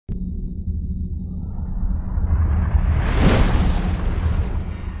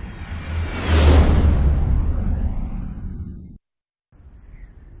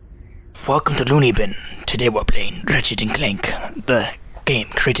welcome to Loonie Bin. Today we're playing Rachet and Clank, the game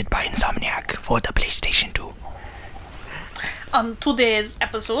created by Insomniac for the PlayStation 2. On today's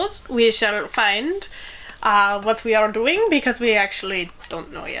episode, we shall find what we are doing, because we actually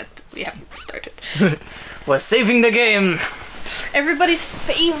don't know yet. We haven't started. We're saving the game! Everybody's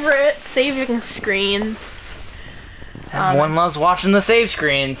favorite saving screens. Everyone loves watching the save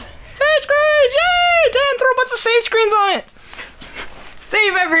screens. Save screens! Yay! Dan, throw a bunch of save screens on it!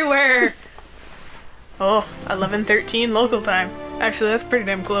 Save everywhere! Oh, 11:13 local time. Actually, that's pretty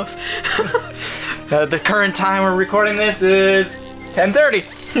damn close. The current time we're recording this is 10:30.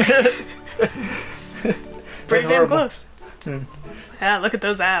 Pretty damn close. Yeah, look at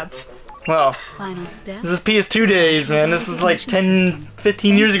those abs. Well, Final step. this is PS2 days, man. This is like 10,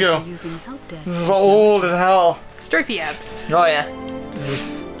 15 years ago. This is old as hell. Stripey abs. Oh yeah.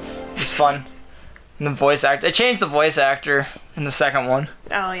 It's fun. And the voice actor. I changed the voice actor in the second one.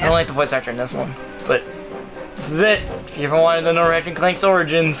 Oh I yeah. don't like the voice actor in this one. But this is it. If you ever wanted to know Ratchet and Clank's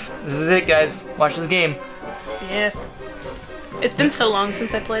origins, this is it, guys. Watch this game. Yeah. It's been so long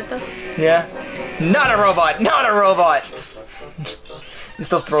since I played this. Yeah. Not a robot! Not a robot! He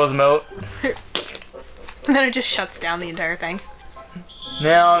still throws them out. And then it just shuts down the entire thing.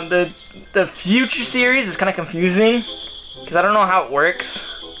 Now, the future series is kind of confusing. Because I don't know how it works.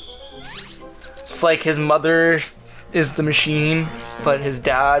 It's like his mother is the machine, but his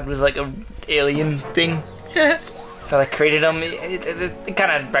dad was like a alien thing that like created him. It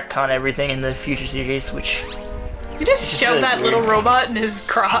kind of retconned everything in the future series, which... You just shove really that weird. little robot in his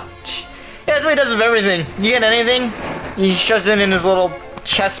crotch. Yeah, that's what he does with everything. You get anything, he shoves it in his little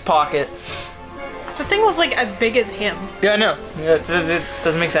chest pocket. The thing was like as big as him. Yeah, I know. Yeah, it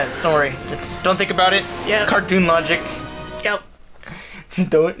doesn't make sense. Don't worry. Just don't think about it. Yeah. It's cartoon logic. Yep.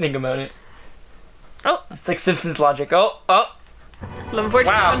 Don't think about it. Oh, It's like Simpsons logic. Oh. 11:47.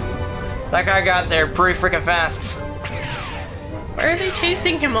 Wow. That guy got there pretty freaking fast. Why are they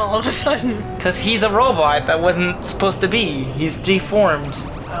chasing him all of a sudden? Because he's a robot that wasn't supposed to be. He's deformed.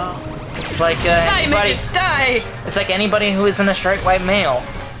 Oh. It's like Die, anybody. midgets, die! It's like anybody who isn't a straight white male.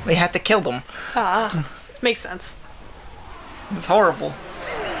 They had to kill them. Ah, makes sense. It's horrible.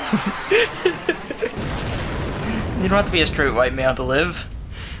 You don't have to be a straight white male to live.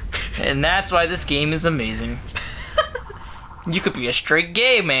 And that's why this game is amazing. You could be a straight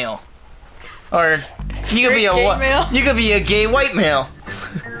gay male. Or you could be a gay male? You could be a gay white male.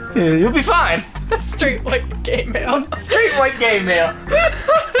 You'll be fine. Straight white gay male. Straight white gay male.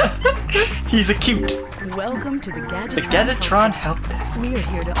 He's a cute. Welcome to the Gadgetron. The Gadgetron Help Desk. We are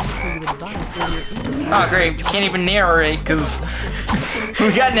here to offer you advice during your interview. Oh great, we can't even narrate because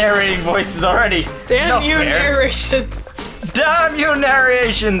we got narrating voices already. Damn Not you, fair. narration. Damn you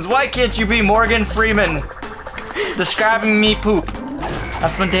narrations! Why can't you be Morgan Freeman describing me poop?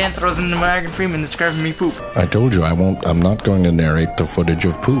 That's when Dan throws in Morgan Freeman describing me poop. I told you I'm not going to narrate the footage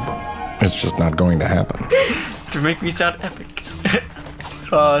of poop. It's just not going to happen. To make me sound epic.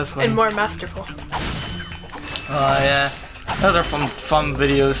 Oh, that's funny. And more masterful. Oh yeah. Those are fun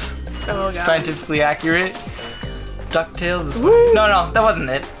videos. Oh god. Scientifically accurate. DuckTales is Woo! No, that wasn't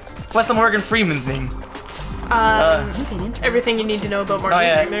it. What's the Morgan Freeman thing? Everything you need to know about Morgan Oh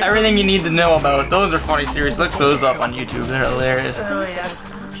yeah, Freeman. everything you need to know about. Those are funny series. Look those up on YouTube. They're hilarious. Oh yeah.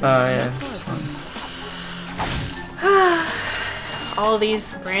 Oh yeah, it's fun. All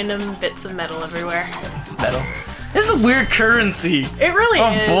these random bits of metal everywhere. Metal. This is a weird currency. It really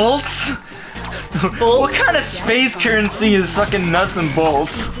Oh, is. bolts? What kind of space currency is fucking nuts and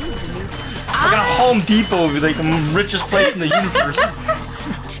bolts? Like a Home Depot would be like the richest place in the universe.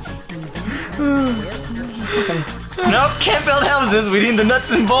 Nope, can't build houses. We need the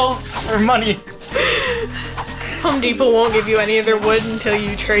nuts and bolts for money. Home Depot won't give you any of their wood until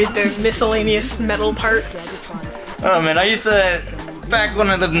you trade their miscellaneous metal parts. Oh man, I used to, back when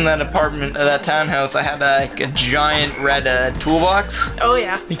I lived in that apartment, that townhouse, I had like a giant red toolbox. Oh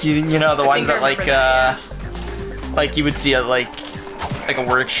yeah. Like you know the I ones think I that remember that, like you would see at like a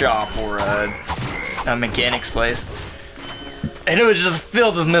workshop or a mechanic's place. And it was just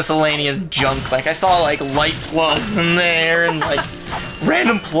filled with miscellaneous junk. Like I saw like light plugs in there and like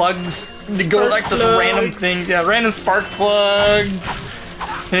random plugs to go like to the random things. Yeah, random spark plugs.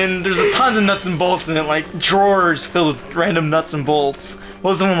 And there's a ton of nuts and bolts in it, like drawers filled with random nuts and bolts.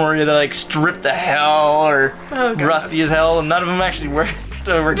 Most of them were either like stripped to hell or Oh, God. rusty as hell, and none of them actually were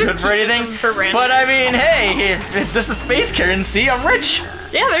good for anything. For random. But I mean, hey, if this is space currency, I'm rich.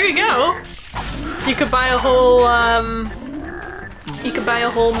 Yeah, there you go. You could buy a whole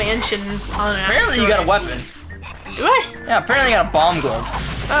mansion on an Apparently you got a weapon. Do I? Yeah, apparently I got a bomb glove.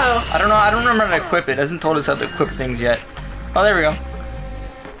 Oh. I don't know, I don't remember how to equip it. It hasn't told us how to equip things yet. Oh, there we go.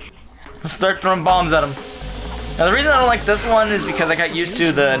 Start throwing bombs at him. Now the reason I don't like this one is because I got used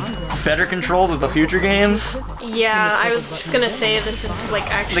to the better controls of the future games. Yeah, I was just gonna say this is like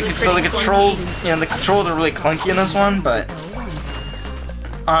actually So the controls, the controls are really clunky in this one, but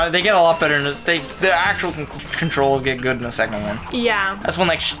they get a lot better. The actual controls get good in the second one. Yeah. That's when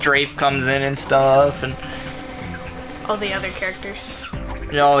like Strafe comes in and stuff, and all the other characters.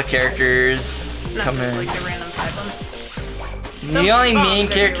 All the characters Not come just in. like the random side ones. The only main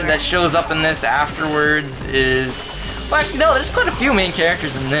character that shows up in this afterwards is... Well, actually, no, there's quite a few main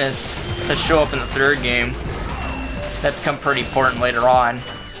characters in this that show up in the third game that become pretty important later on.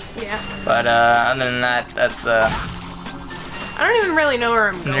 Yeah. But other than that, that's... I don't even really know where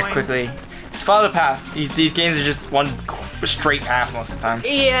I'm They're going. quickly... Just follow the path. These games are just one straight path most of the time.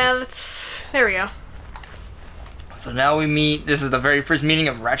 Yeah, that's... There we go. So now we meet... This is the very first meeting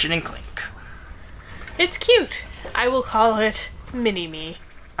of Ratchet and Clank. It's cute. I will call it Mini-Me.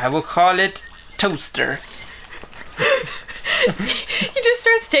 I will call it Toaster. He just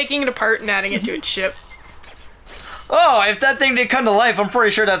starts taking it apart and adding it to its ship. Oh, if that thing did come to life, I'm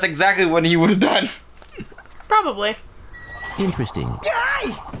pretty sure that's exactly what he would have done. Probably. Interesting.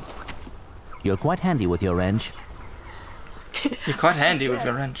 You're quite handy with your wrench. You're quite handy with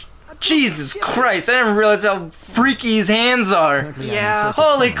your wrench. Jesus Christ, I didn't realize how freaky his hands are. Yeah.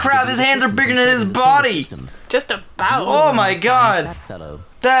 Holy crap, his hands are bigger than his body. Just about. Oh my god. That fellow.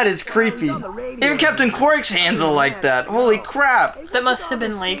 That is creepy. Even Captain Quark's hands are like that. Holy crap. That must have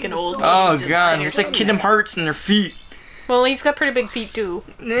been like an old. Oh design god, or it's like something. Kingdom Hearts in their feet. Well, he's got pretty big feet too.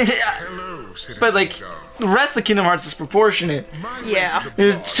 But like, the rest of Kingdom Hearts is proportionate. Yeah.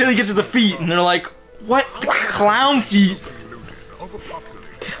 Until you get to the feet, and they're like, what? The clown feet.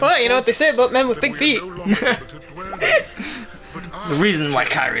 Well, you know what they say about men with big feet. There's a reason why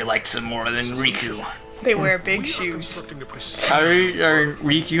Kairi likes him more than Riku. They wear big shoes. Kairi are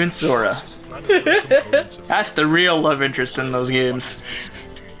Riku and Sora. That's the real love interest in those games.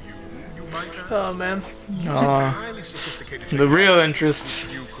 Oh man. The real interest.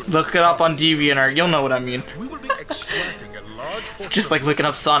 Look it up on DeviantArt, you'll know what I mean. Just like looking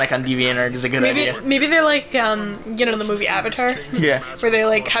up Sonic on DeviantArt is a good idea. Maybe they're like, you know, the movie Avatar, Yeah. where they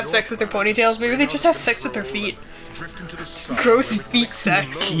like have sex with their ponytails. Maybe they just have sex with their feet. Just gross feet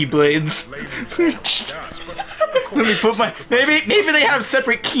sex. Keyblades. Let me put my... Maybe they have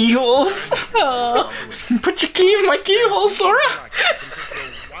separate keyholes. Oh. Put your key in my keyhole, Sora.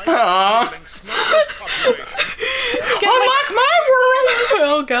 Aww. Unlock my world!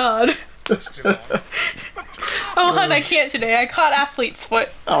 Oh god. Oh hun, I can't today. I caught athlete's foot.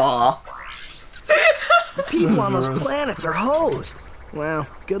 Aww. People on those planets are hosed. Well,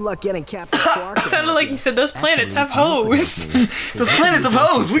 good luck getting Captain Quark. Sounded like he said those planets have hose. Those planets of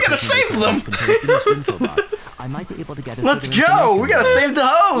hose! We gotta save them! I might be able to get Let's go! We gotta save the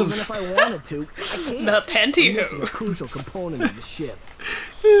Even hose! if I wanted to, I can't. The Missing a pantyhose. crucial component of the ship.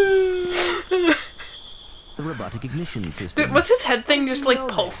 the robotic ignition system. Dude, what's his head thing just like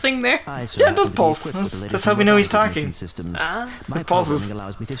pulsing there? I so Yeah, it happen does to be pulse. equipped with the That's latest how we know he's robotic talking. ignition systems. Ah. My It pulses. programming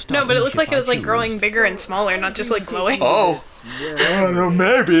allows me to start No, but it any looked like ship it was I like growing choose. bigger and smaller, not just like glowing. Oh. I don't know,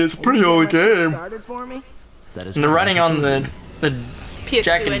 maybe. It's a pretty old game. Started for me? That is And they're what running I on the PS2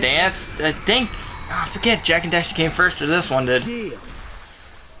 Jack and engine. Dance. I think... I forget, Jack and Dash came first or this one did. Deal.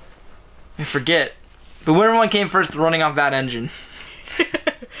 I forget. But whichever one came first, running off that engine.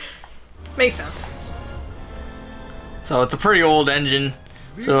 Makes sense. So it's a pretty old engine.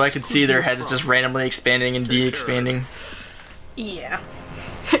 So I could see their heads just randomly expanding and de-expanding. Yeah.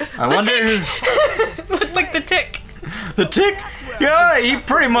 I wonder... Looked like the Tick. The Tick? Yeah, he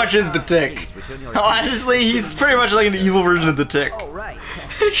pretty much is the Tick. Honestly, he's pretty much like an evil version of the Tick. Oh, right.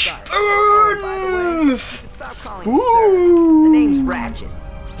 Spoons! Stop calling me sir. The name's Ratchet.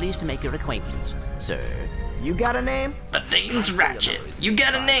 Pleased to make your acquaintance, sir. You got a name? The name's Ratchet. You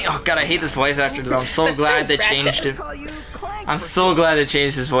got a name? Oh god, I hate this voice actor. I'm so glad they changed him. Call you Clank. I'm so glad they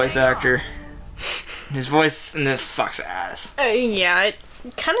changed his voice actor. His voice in this sucks ass. Yeah, it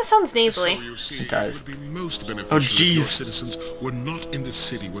kind of sounds nasally. So you see, It does. would be most beneficial if jeez. your citizens were not in the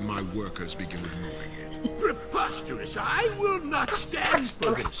city when my workers begin removing it. Preposterous! I will not stand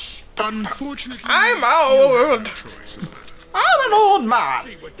for this. Unfortunately, I'm old. choice is that. I'm an old man.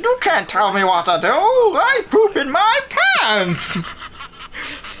 You can't tell me what to do. I poop in my pants.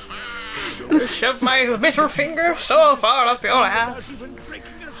 Shove my middle finger so far up your ass.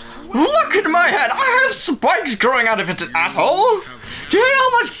 Look at my head. I have spikes growing out of it, asshole. Do you know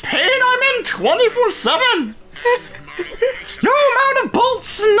how much pain I'm in 24/7? No amount of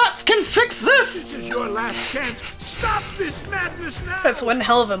bolts and nuts can fix this. This is your last chance. Stop this madness now! That's one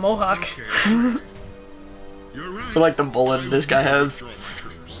hell of a mohawk. You're right. I like the bullet this guy has. Withdraw my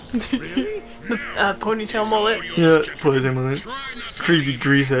troops. Ponytail mullet. Yeah, ponytail mullet. Creepy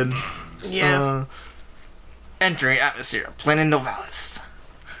grease head. Yeah. Entering atmosphere, Planet Novalis.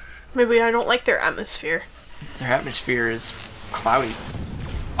 Maybe I don't like their atmosphere. Their atmosphere is cloudy.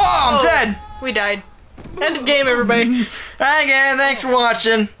 Oh, I'm dead! We died. End of game, everybody. Alright, gang, thanks for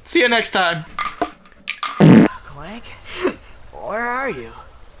watching. See you next time. Clank? Where are you?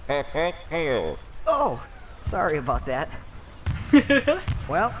 Oh, sorry about that.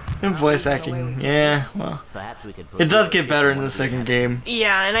 Well, And voice acting, yeah, well. Perhaps we could It does get better in the second game.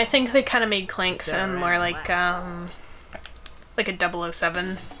 Yeah, and I think they kind of made Clank sound more like a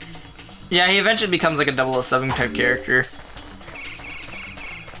 007. Yeah, he eventually becomes like a 007 type character.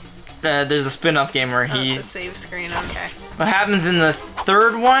 There's a spin-off game where he... It's a save screen, okay. What happens in the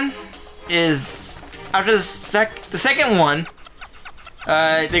third one is... After the second one,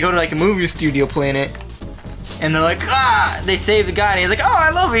 they go to like a movie studio planet. And they're like, they save the guy, and he's like, oh,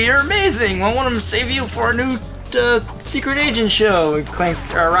 I love you, you're amazing. I want to save you for a new secret agent show. And Clank,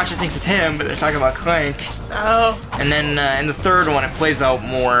 or Rachet thinks it's him, but they're talking about Clank. Oh. And then in the third one, it plays out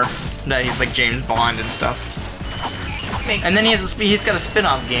more that he's like James Bond and stuff. Makes And then he's got a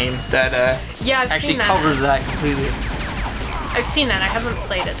spin-off game that yeah, I've actually seen that. covers that completely. I've seen that. I haven't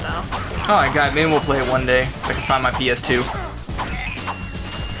played it though. Oh my god, maybe we'll play it one day if I can find my PS2.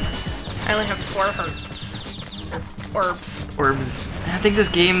 I only have 4 hearts. Orbs. Orbs. I think this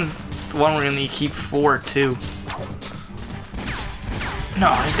game's the one where you keep 4 too.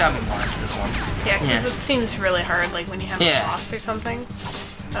 No, there's gotta be more to this one. Yeah, because it seems really hard, like when you have a boss or something.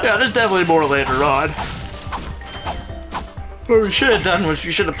 Yeah, there's definitely more later on. What we should have done was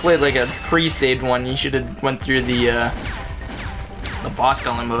we should have played like a pre-saved one. You should have went through the boss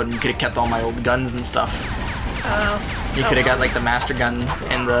gauntlet mode and you could have kept all my old guns and stuff. You could have got like the master guns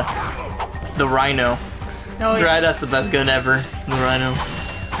and the rhino. Oh, yeah. Right, that's the best gun ever. The rhino.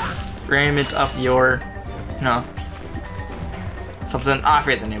 Ram it up your... No. Something... I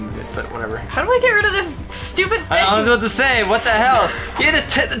forget the name of it, but whatever. How do I get rid of this stupid thing? I was about to say, what the hell? Yeah,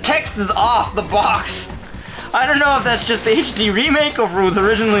 the text is off the box. I don't know if that's just the HD remake or if it was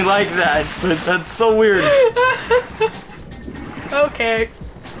originally like that, but that's so weird. Okay.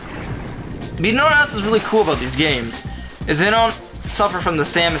 But you know what else is really cool about these games? Is they don't suffer from the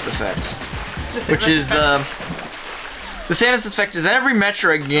Samus effect. Which is, the Samus effect is in every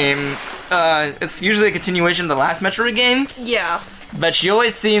Metroid game, it's usually a continuation of the last Metroid game. Yeah. But she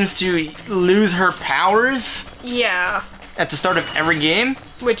always seems to lose her powers. Yeah. At the start of every game.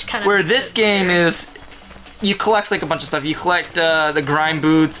 Which kind of... Where this game is, you collect like a bunch of stuff. You collect the grind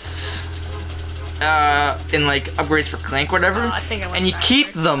boots, and like upgrades for Clank, whatever. I think I went and you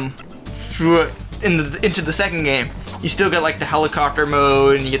keep them through into the second game. You still get like the helicopter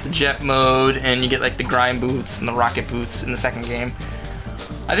mode, and you get the jet mode, and you get like the grind boots and the rocket boots in the second game.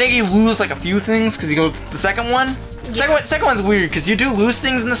 I think you lose like a few things because you go to the second one. Second one's weird because you do lose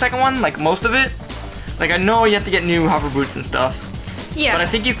things in the second one, like most of it. Like I know you have to get new hover boots and stuff. Yeah. But I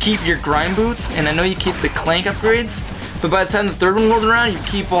think you keep your grind boots, and I know you keep the Clank upgrades. But by the time the third one rolls around, you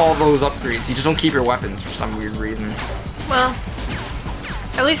keep all those upgrades. You just don't keep your weapons for some weird reason. Well,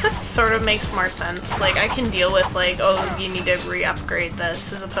 at least that sort of makes more sense. Like, I can deal with, like, oh, you need to re-upgrade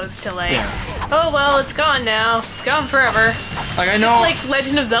this, as opposed to, like, oh, well, it's gone now. It's gone forever. Like, I know... Just like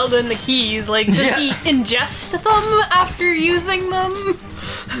Legend of Zelda and the keys. Like, does he ingest them after using them?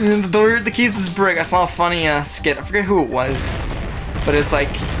 The keys is brick. I saw a funny skit. I forget who it was. But it's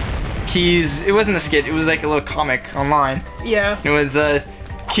like, keys... It wasn't a skit. It was like a little comic online. Yeah. It was,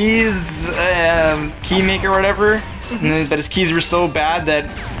 keys, keymaker or whatever. But his keys were so bad that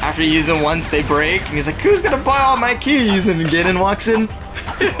after you use them once, they break. And he's like, who's gonna buy all my keys? And Ganon walks in.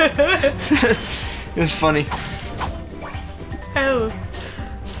 It was funny. Oh.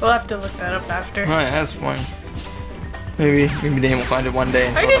 We'll have to look that up after. Alright, that's funny. Maybe Dan will find it one day.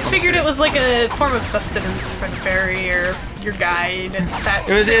 I just figured it was like a form of sustenance for the fairy or your guide and that.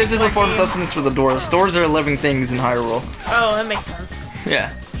 It was just a form of sustenance for the doors. Doors are living things in Hyrule. Oh, that makes sense.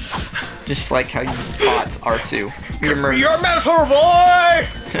 Yeah. Just like how pots are too. You're mentor, boy!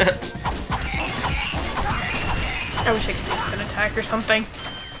 I wish I could do spin attack or something.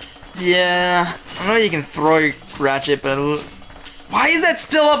 Yeah. I know you can throw Rachet, but why is that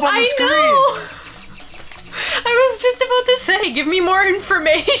still up on the screen? Know! I was just about to say, give me more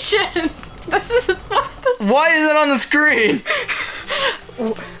information. This is Why is it on the screen?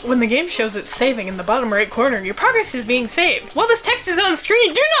 When the game shows it saving in the bottom right corner, your progress is being saved. While this text is on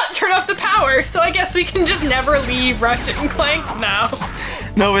screen, do not turn off the power. So I guess we can just never leave Ratchet and Clank now.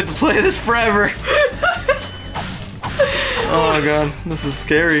 No, we have to play this forever. Oh my god, this is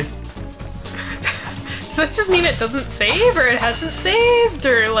scary. Does that just mean it doesn't save, or it hasn't saved,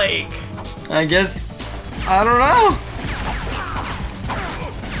 or like... I guess... I don't know.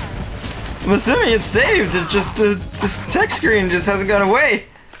 I'm assuming it's saved, it's just this text screen just hasn't gone away.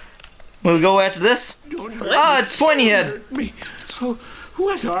 We'll go after this. Ah, it's pointy head. Me. Oh,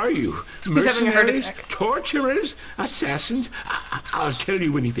 what are you? He's having a heart Mercenaries? attack. Torturers? Assassins? I'll tell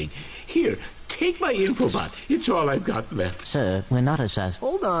you anything. Here, take my infobot. It's all I've got left. Sir, we're not assassins.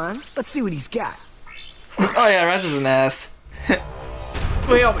 Hold on. Let's see what he's got. Oh yeah, Ratchet's an ass.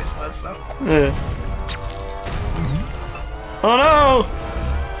 Well, he always was, though. Yeah. Oh no!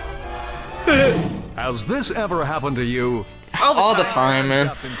 Has this ever happened to you? All the time,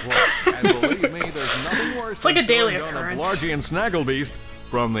 man. And believe me, there's nothing worse It's like than a daily staring down a occurrence. Blargy and Snagglebeast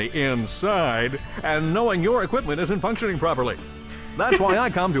from the inside and knowing your equipment isn't functioning properly. That's why I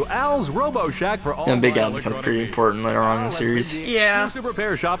come to Al's Robo Shack for all And Big my Al becomes electronic pretty needs. important later on in the Al has series. been the Yeah. exclusive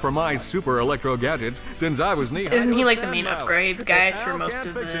repair shop for my super electro gadgets since I was knee-high Isn't to he a like the main stand upgrade mouse. guy If through Al most can't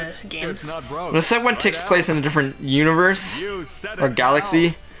of fix the it, games? it's not broke. The second one takes Right, place Al? in a different universe You said or it, galaxy,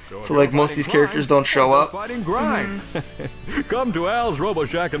 Al. if so you're like most of these fighting characters crime, don't show you're up. fighting crime. Come to Al's Robo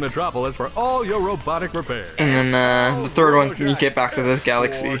Shack in Metropolis for all your robotic repairs. And then the third one, you get back to this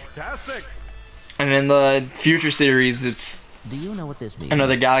galaxy. Fantastic. And in the future series, it's Do you know what this means?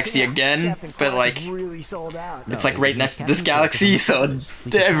 another galaxy again, Captain but Clank like is really sold out. it's like right next to this galaxy, so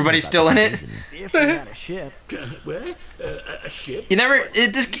everybody's still in it. If we had a ship. What? A ship? You never.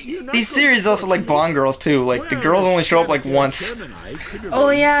 These series also like Bond girls too. Like the girls only show up like once. Oh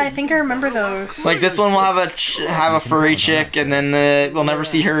yeah, I think I remember those. Like this one will have a furry chick, and then we'll never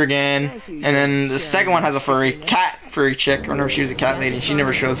see her again. And then the second one has a furry chick. Whenever she was a cat lady, she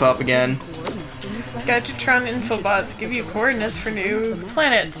never shows up again. Gadgetron infobots give you coordinates for new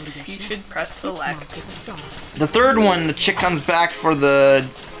planets. You should press select. The third one, the chick comes back for the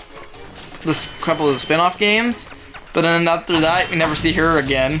couple of spin-off games, but then after that, we never see her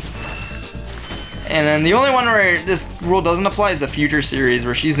again. And then the only one where this rule doesn't apply is the future series,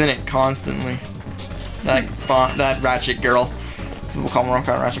 where she's in it constantly. That Ratchet girl. So we'll call her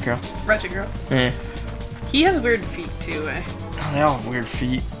Ratchet girl. Ratchet girl. Yeah. He has weird feet too, eh? Oh, they all have weird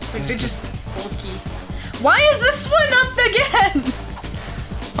feet. Like they're just bulky. Why is this one up again?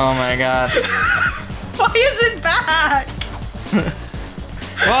 Oh my god. Why is it back?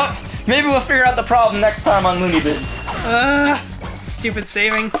 Well, maybe we'll figure out the problem next time on Looney Bin. Stupid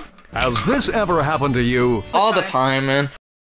saving. Has this ever happened to you? All the time, man.